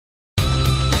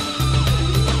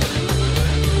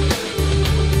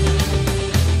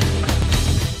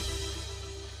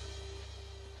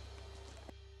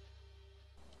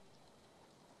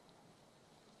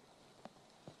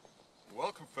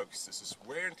folks, this is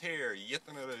Wear and Tear, yet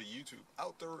another YouTube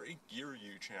Outdoor and Gear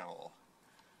Review channel.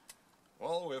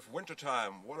 Well, with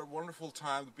wintertime, what a wonderful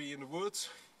time to be in the woods.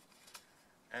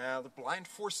 And the blind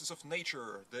forces of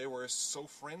nature, they were so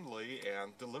friendly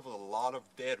and delivered a lot of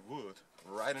dead wood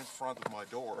right in front of my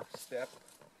doorstep.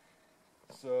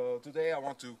 So today I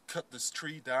want to cut this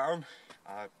tree down.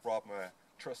 I brought my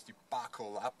trusty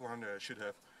Baco Laplander. I should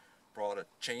have brought a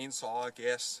chainsaw, I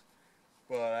guess,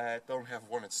 but I don't have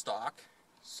one in stock.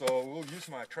 So we'll use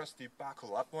my trusty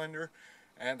Baco Laplander,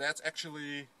 and that's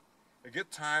actually a good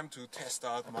time to test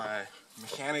out my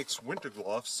Mechanix winter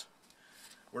gloves,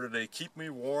 whether they keep me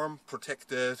warm,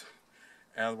 protected,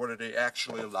 and whether they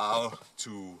actually allow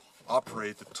to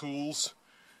operate the tools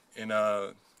in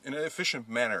an efficient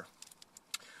manner.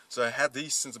 So I had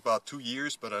these since about 2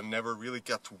 years, but I never really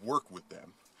got to work with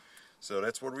them. So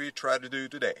that's what we try to do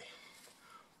today.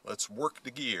 Let's work the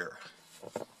gear.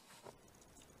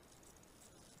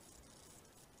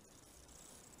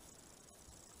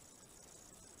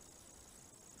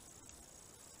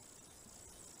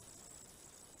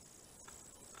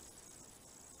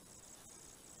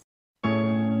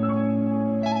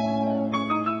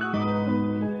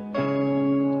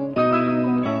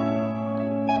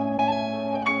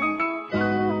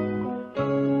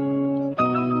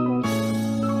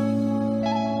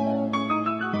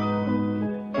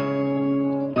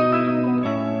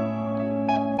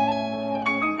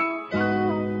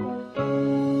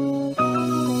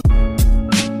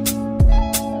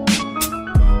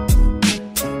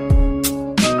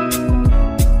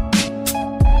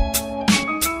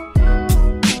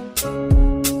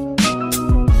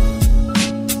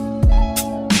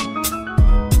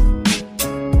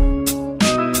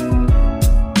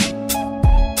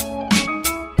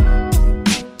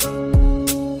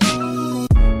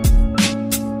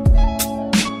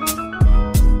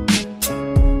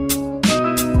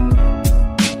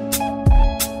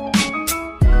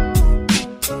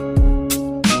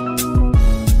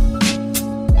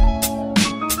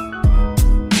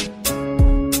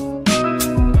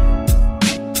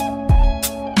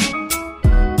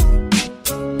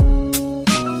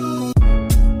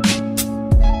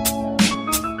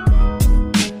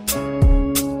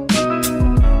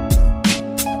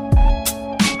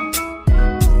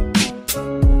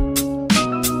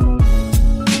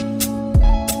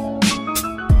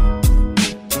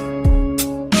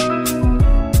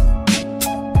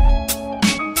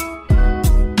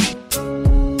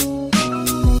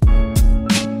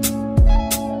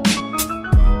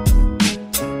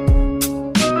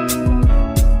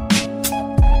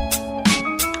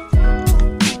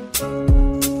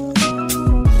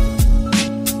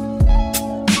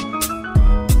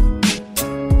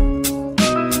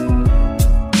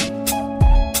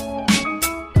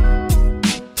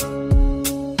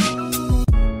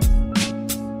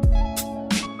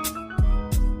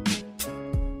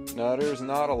 Now, there's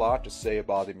not a lot to say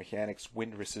about the Mechanix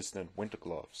wind-resistant winter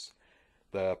gloves.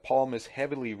 The palm is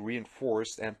heavily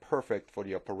reinforced and perfect for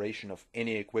the operation of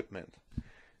any equipment.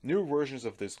 New versions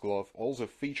of this glove also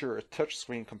feature a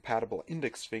touchscreen compatible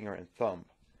index finger and thumb.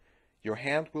 Your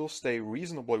hand will stay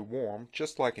reasonably warm,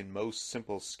 just like in most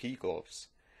simple ski gloves.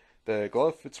 The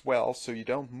glove fits well, so you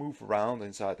don't move around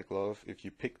inside the glove if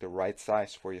you pick the right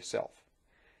size for yourself.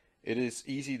 It is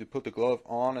easy to put the glove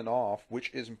on and off,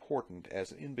 which is important,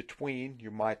 as in between you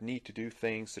might need to do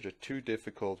things that are too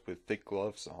difficult with thick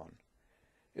gloves on.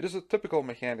 It is a typical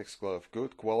Mechanix glove,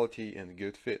 good quality and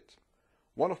good fit.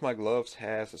 One of my gloves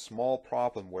has a small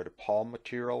problem where the palm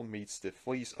material meets the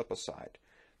fleece upper side.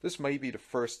 This may be the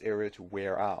first area to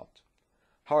wear out.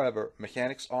 However,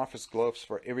 Mechanix offers gloves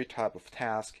for every type of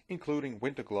task, including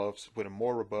winter gloves with a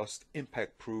more robust,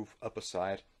 impact-proof upper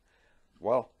side.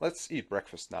 Well, let's eat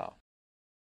breakfast now.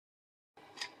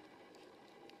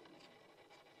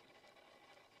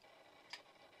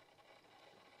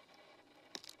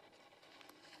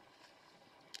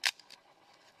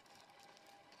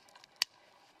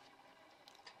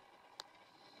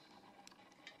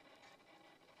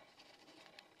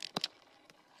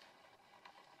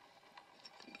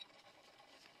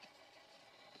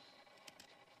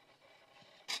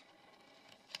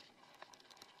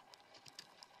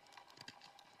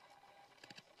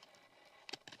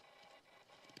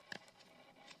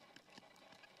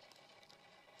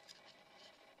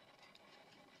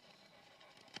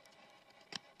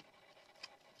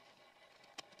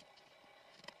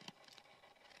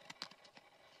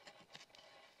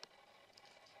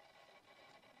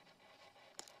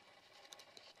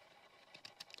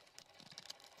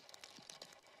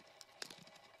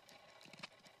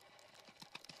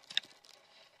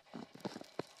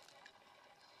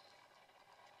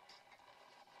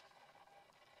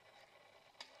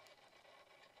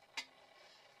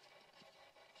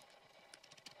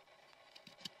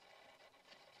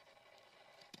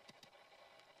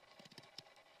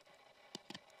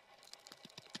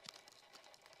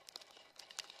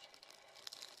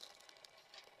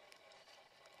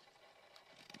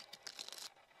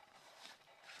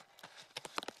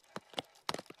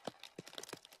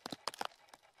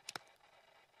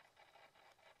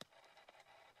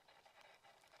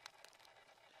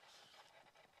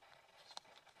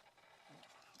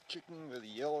 chicken with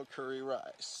yellow curry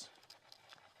rice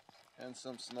and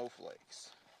some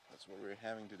snowflakes. That's what we're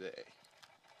having today.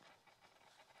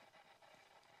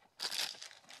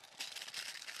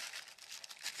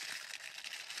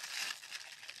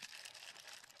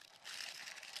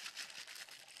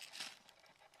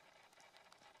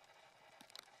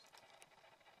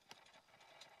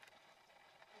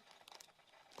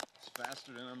 It's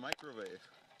faster than a microwave,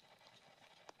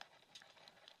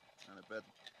 and I bet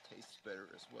it tastes better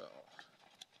as well.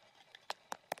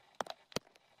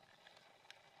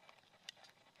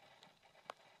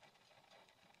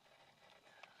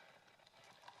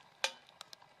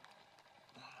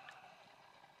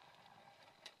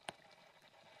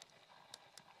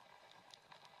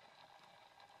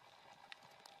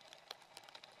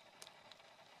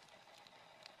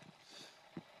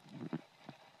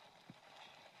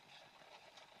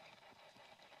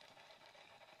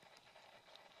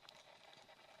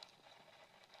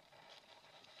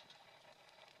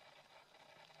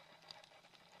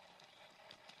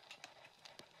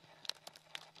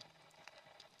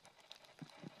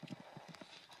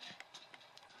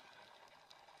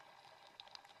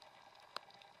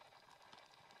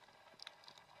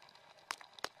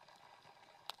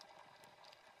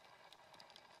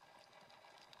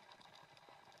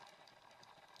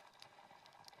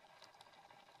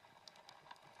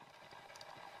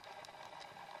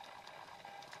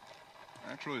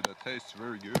 Actually, that tastes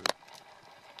very good.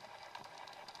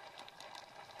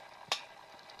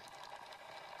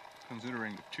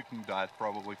 Considering the chicken died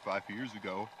probably 5 years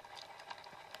ago,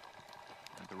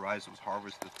 and the rice was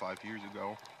harvested 5 years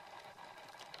ago.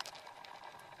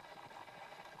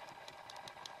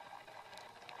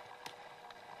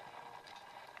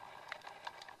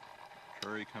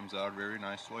 Curry comes out very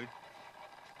nicely,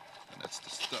 and that's the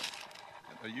stuff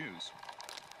that I use.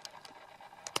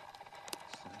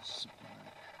 This is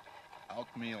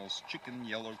Outmeal's chicken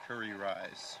yellow curry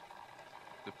rice,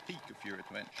 the peak of your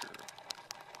adventure.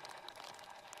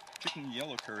 Chicken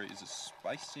yellow curry is a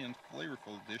spicy and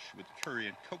flavorful dish with curry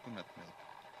and coconut milk.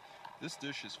 This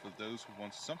dish is for those who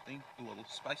want something a little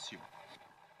spicier.